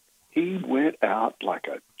 He went out like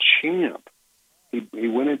a champ. He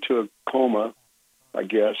went into a coma, I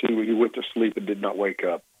guess. He went to sleep and did not wake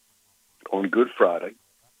up on Good Friday.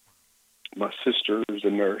 My sister, who's a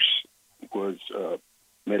nurse,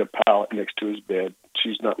 made a pallet next to his bed.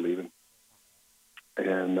 She's not leaving.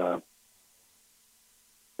 And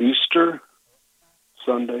Easter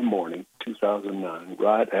Sunday morning, 2009,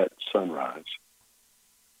 right at sunrise,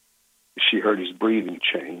 she heard his breathing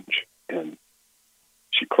change, and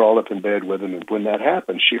she crawled up in bed with him. And when that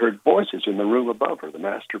happened, she heard voices in the room above her, the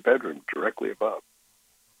master bedroom directly above.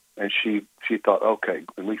 And she thought, okay,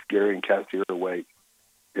 at least Gary and Cassie are awake.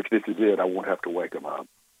 If this is it, I won't have to wake them up.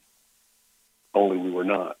 Only we were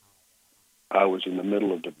not. I was in the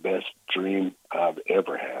middle of the best dream I've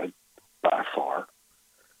ever had, by far.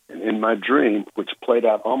 And in my dream, which played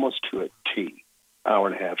out almost to a T, hour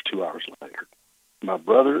and a half, 2 hours later, my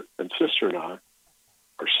brother and sister and I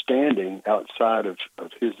are standing outside of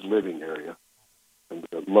his living area in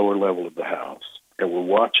the lower level of the house, and we're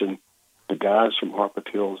watching the guys from Harpeth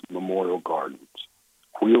Hills Memorial Gardens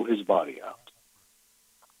wheel his body out.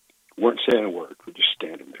 Weren't saying a word. We're just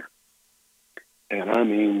standing there. And I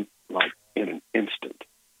mean, like in an instant,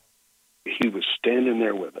 he was standing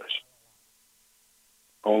there with us.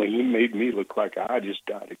 Only he made me look like I just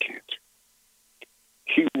died of cancer.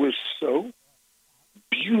 He was so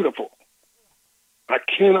beautiful. I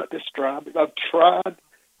cannot describe it. I've tried.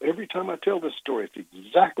 Every time I tell this story, it's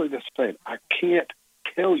exactly the same. I can't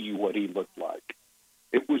tell you what he looked like.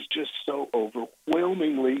 It was just so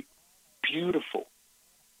overwhelmingly beautiful.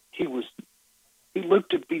 He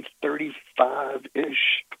looked to be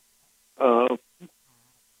 35-ish,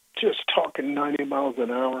 just talking 90 miles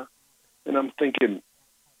an hour. And I'm thinking,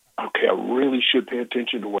 okay, I really should pay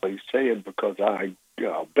attention to what he's saying because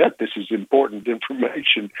I'll bet this is important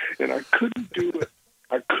information. And I couldn't do it.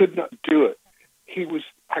 I could not do it.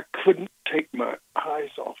 I couldn't take my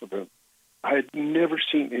eyes off of him. I had never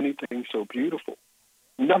seen anything so beautiful.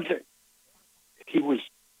 Nothing. He was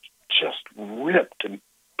just ripped and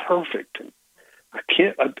perfect. And I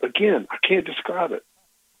can't describe it.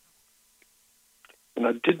 And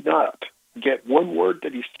I did not get one word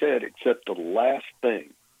that he said except the last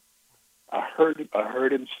thing. I heard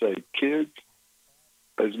him say, "Kids,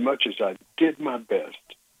 as much as I did my best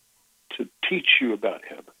to teach you about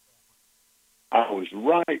heaven, I was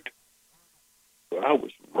right, but I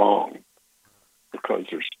was wrong because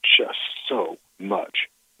there's just so much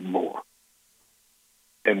more."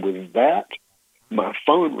 And with that, my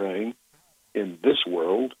phone rang in this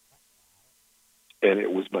world, and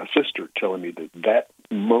it was my sister telling me that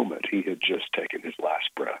moment he had just taken his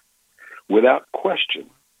last breath. Without question,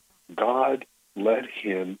 God let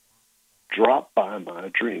him drop by my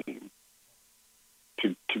dream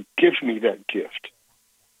to give me that gift.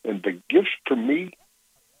 And the gift for me,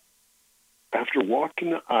 after walking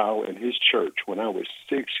the aisle in his church when I was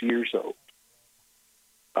 6 years old,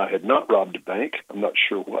 I had not robbed a bank. I'm not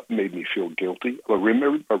sure what made me feel guilty. I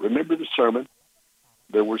remember the sermon.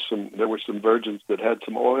 There were some virgins that had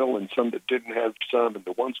some oil and some that didn't have some, and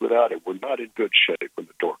the ones without it were not in good shape when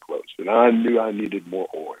the door closed. And I knew I needed more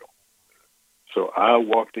oil. So I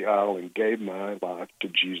walked the aisle and gave my life to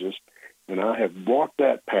Jesus, and I have walked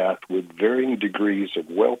that path with varying degrees of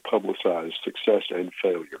well-publicized success and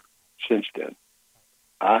failure since then.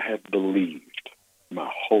 I have believed my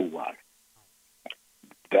whole life.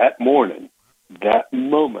 That morning, that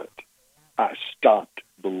moment, I stopped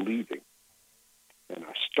believing, and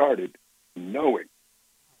I started knowing.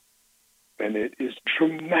 And it is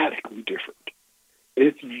dramatically different.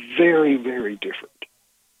 It's very, very different.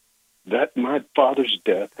 That my father's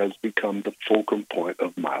death has become the fulcrum point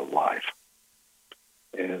of my life.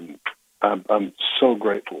 And I'm so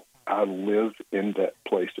grateful. I live in that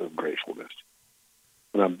place of gratefulness.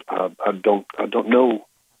 And I don't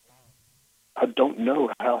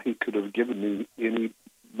know how he could have given me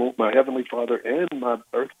both my heavenly Father and my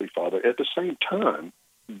earthly Father at the same time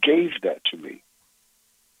gave that to me.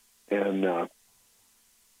 And I'll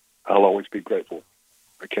always be grateful.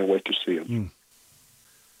 I can't wait to see him.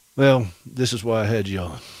 Well, this is why I had you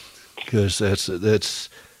on, because it's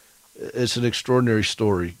an extraordinary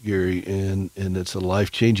story, Gary, and it's a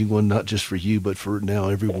life-changing one, not just for you, but for now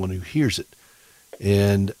everyone who hears it.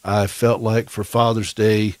 And I felt like for Father's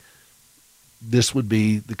Day, this would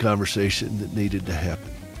be the conversation that needed to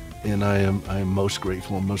happen. And I am most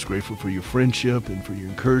grateful. I'm most grateful for your friendship and for your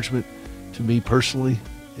encouragement to me personally,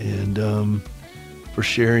 and for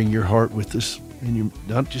sharing your heart with us, and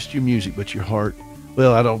not just your music, but your heart.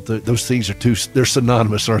 Well, those things they're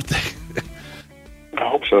synonymous, aren't they? I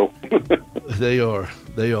hope so. They are.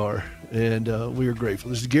 And we are grateful.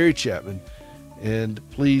 This is Gary Chapman. And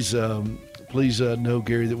please know,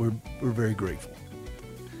 Gary, that we're very grateful.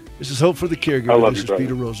 This is Hope for the Caregiver. This is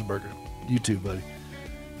Peter Rosenberger. You too, buddy.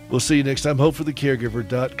 We'll see you next time.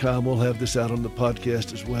 HopeForTheCaregiver.com. We'll have this out on the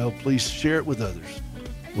podcast as well. Please share it with others.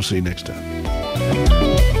 We'll see you next time.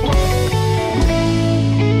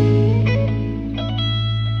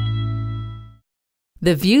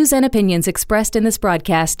 The views and opinions expressed in this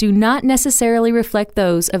broadcast do not necessarily reflect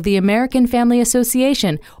those of the American Family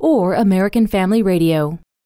Association or American Family Radio.